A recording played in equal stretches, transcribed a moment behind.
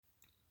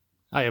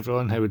Hi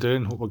everyone, how we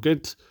doing? Hope we're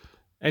good.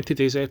 In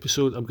today's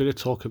episode, I'm going to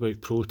talk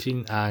about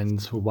protein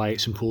and why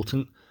it's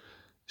important.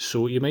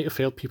 So you might have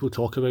heard people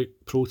talk about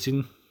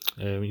protein.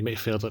 You might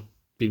have heard it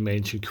being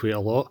mentioned quite a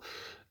lot.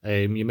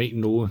 You might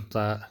know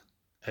that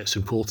it's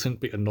important,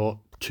 but you're not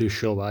too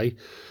sure why.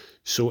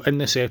 So in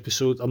this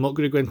episode, I'm not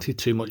going to go into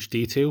too much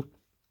detail.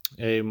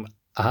 I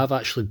have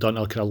actually done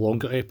a kind of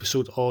longer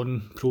episode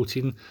on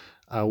protein.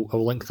 I'll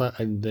link that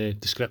in the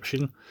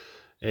description.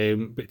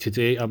 But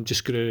today, I'm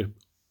just going to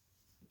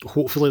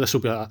hopefully this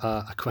will be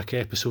a quick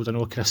episode. I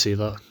know I kind of say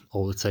that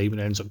all the time and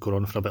it ends up going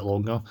on for a bit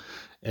longer.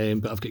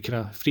 But I've got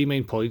kind of three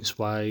main points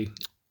why,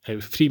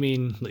 three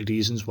main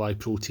reasons why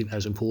protein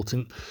is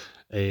important.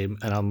 And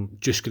I'm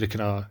just going to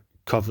kind of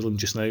cover them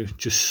just now,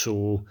 just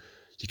so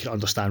you can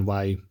understand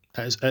why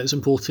it is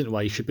important,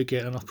 why you should be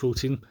getting enough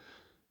protein.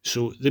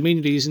 So the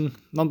main reason,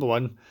 number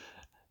one,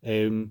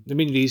 the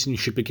main reason you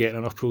should be getting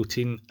enough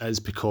protein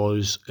is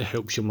because it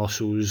helps your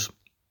muscles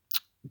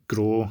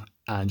grow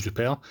and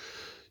repair.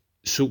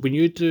 So when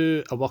you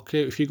do a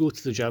workout, if you go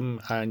to the gym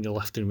and you're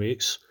lifting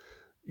weights,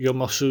 your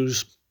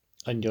muscles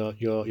and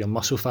your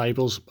muscle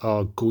fibres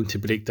are going to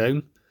break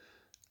down.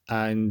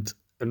 And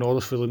in order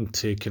for them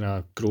to kind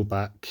of grow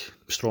back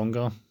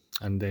stronger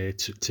and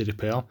to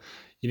repair,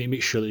 you need to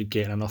make sure that you're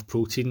getting enough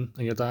protein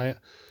in your diet.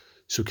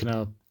 So kind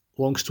of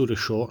long story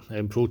short,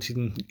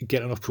 getting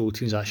enough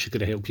protein is actually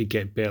going to help you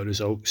get better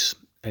results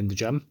in the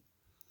gym.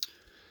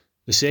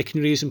 The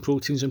second reason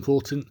protein is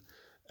important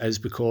is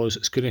because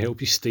it's going to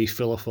help you stay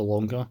fuller for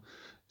longer.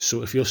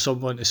 So if you're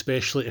someone,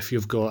 especially if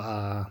you've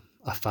got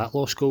a fat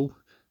loss goal,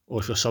 or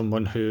if you're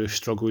someone who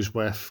struggles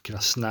with kind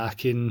of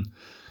snacking,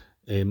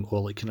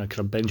 or like kind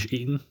of binge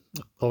eating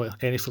or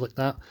anything like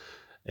that,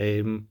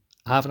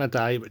 having a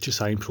diet which is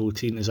high in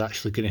protein is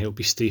actually going to help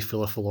you stay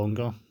fuller for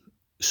longer.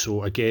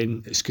 So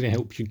again, it's going to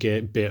help you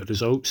get better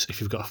results if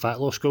you've got a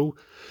fat loss goal,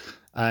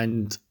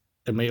 and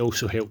it might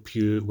also help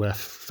you with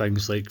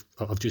things like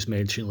I've just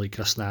mentioned, like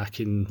a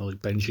snacking or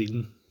like binge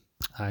eating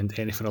and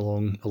anything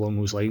along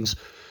those lines.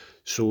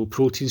 So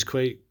protein's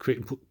quite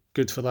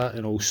good for that,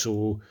 and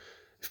also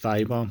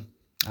fibre,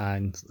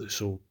 and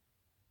so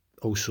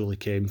also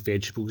like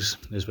vegetables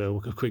as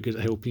well are quite good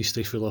at helping you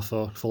stay fuller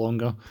for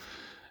longer.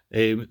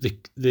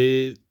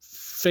 The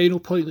final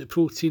point that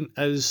protein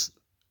is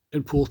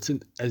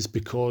important is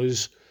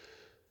because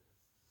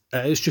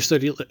it is just a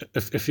real.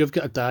 If you've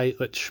got a diet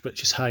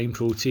which is high in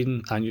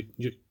protein and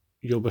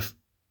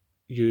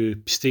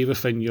you stay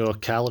within your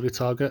calorie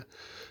target,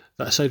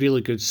 that's a really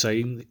good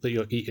sign that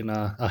you're eating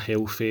a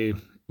healthy,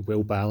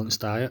 well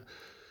balanced diet.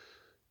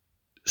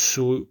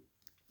 So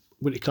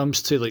when it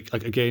comes to like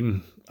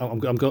again, I'm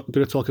going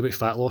to talk about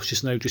fat loss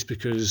just now, just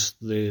because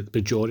the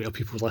majority of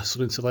people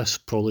listening to this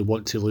probably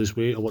want to lose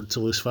weight or want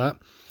to lose fat.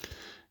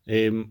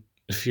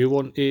 If you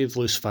want to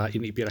lose fat, you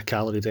need to be in a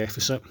calorie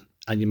deficit,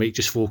 and you might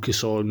just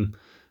focus on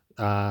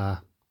a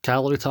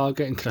calorie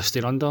target and kind of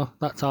stay under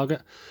that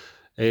target.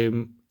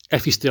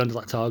 If you stay under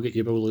that target,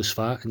 you will lose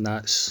fat, and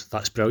that's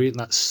brilliant.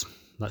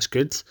 That's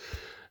good.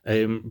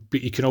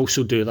 But you can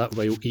also do that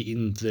while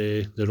eating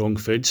the wrong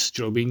foods.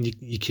 Do you know what I mean?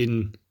 You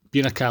can be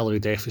in a calorie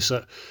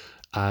deficit,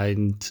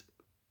 and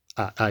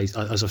as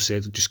I've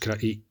said, just kind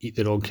of eat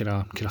the wrong kind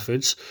of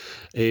foods.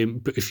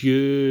 But if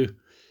you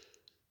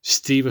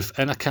stay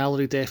within a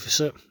calorie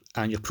deficit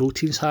and your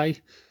protein's high,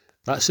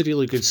 that's a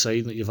really good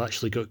sign that you've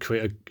actually got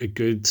quite a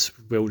good,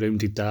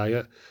 well-rounded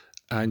diet,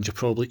 and you're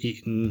probably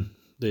eating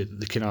the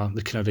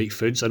kind of right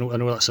foods. I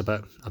know that's a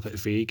bit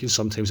vague and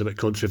sometimes a bit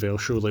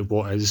controversial. Like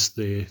what are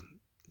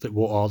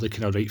the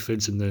kind of right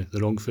foods and the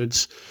wrong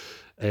foods?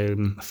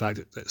 In fact,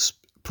 it's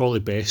probably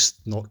best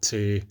not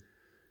to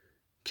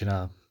kind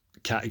of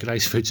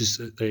categorize foods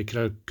as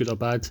kind of good or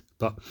bad.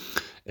 But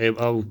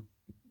I'll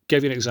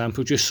give you an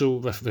example, just so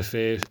with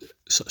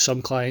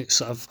some clients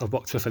that I've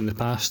worked with in the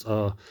past,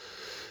 are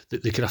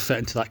that they kind of fit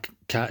into that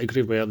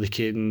category where they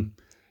can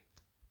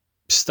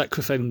stick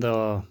within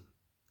their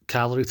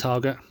calorie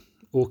target,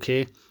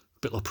 okay,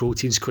 but their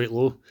protein's quite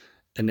low.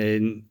 And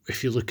then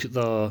if you look at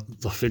their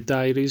food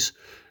diaries,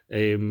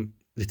 they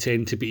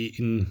tend to be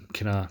eating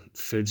kind of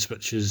foods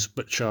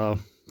which are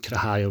kind of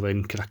higher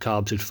in kind of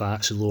carbs and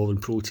fats and lower in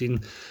protein,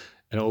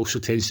 and it also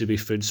tends to be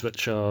foods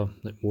which are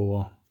like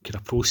more kind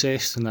of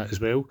processed and that as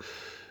well.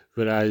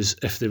 Whereas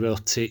if they were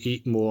to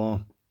eat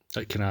more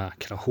like kind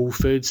of whole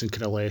foods and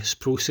kind of less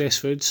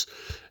processed foods,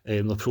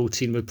 the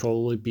protein would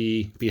probably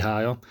be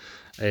higher.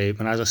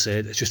 And as I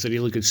said, it's just a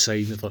really good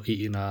sign that they're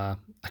eating a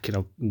kind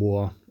of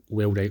more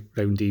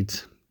well-rounded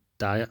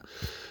diet.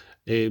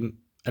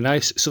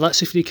 So that's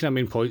the three kind of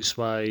main points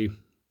why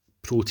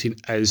protein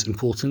is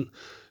important.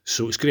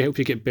 So it's going to help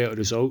you get better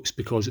results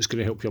because it's going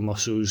to help your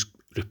muscles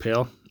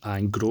repair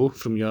and grow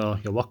from your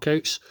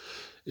workouts.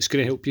 It's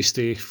going to help you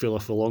stay fuller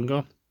for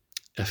longer,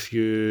 which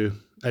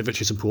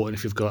is important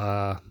if you've got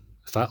a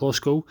fat loss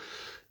goal,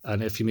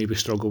 and if you maybe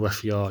struggle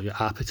with your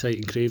appetite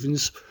and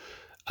cravings.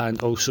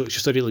 And also, it's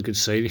just a really good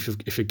sign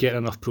if you're getting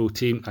enough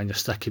protein and you're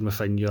sticking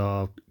within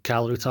your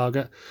calorie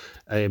target.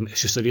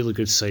 It's just a really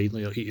good sign that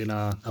you're eating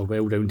a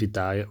well-rounded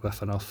diet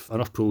with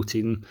enough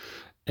protein,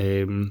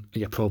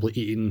 you're probably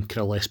eating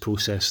kind of less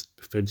processed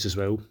foods as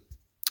well.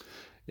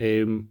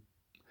 Um,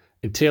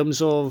 in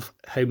terms of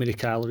how many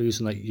calories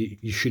and like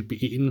you should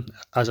be eating,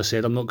 as I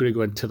said, I'm not going to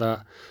go into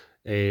that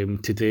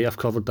today. I've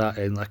covered that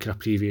in like a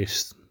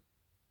previous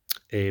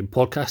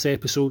podcast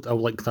episode.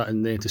 I'll link that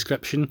in the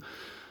description.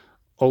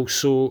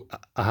 Also,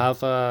 I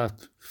have a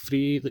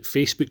free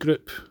Facebook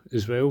group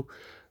as well,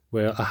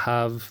 where I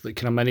have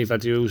kind of mini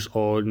videos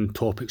on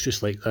topics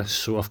just like this.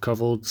 So I've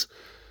covered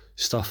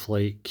stuff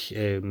like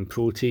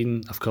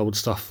protein. I've covered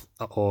stuff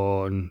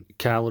on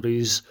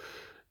calories.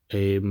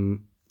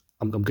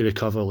 I'm going to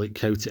cover like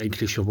how to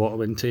increase your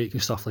water intake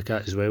and stuff like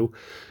that as well.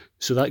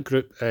 So that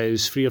group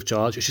is free of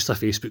charge. It's just a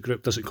Facebook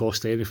group, doesn't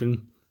cost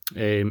anything.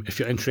 If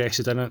you're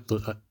interested in it,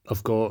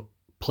 I've got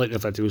plenty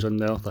of videos in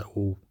there that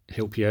will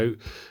help you out.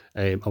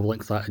 I'll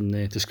link that in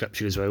the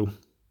description as well.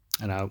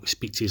 And I'll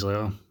speak to you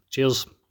later. Cheers.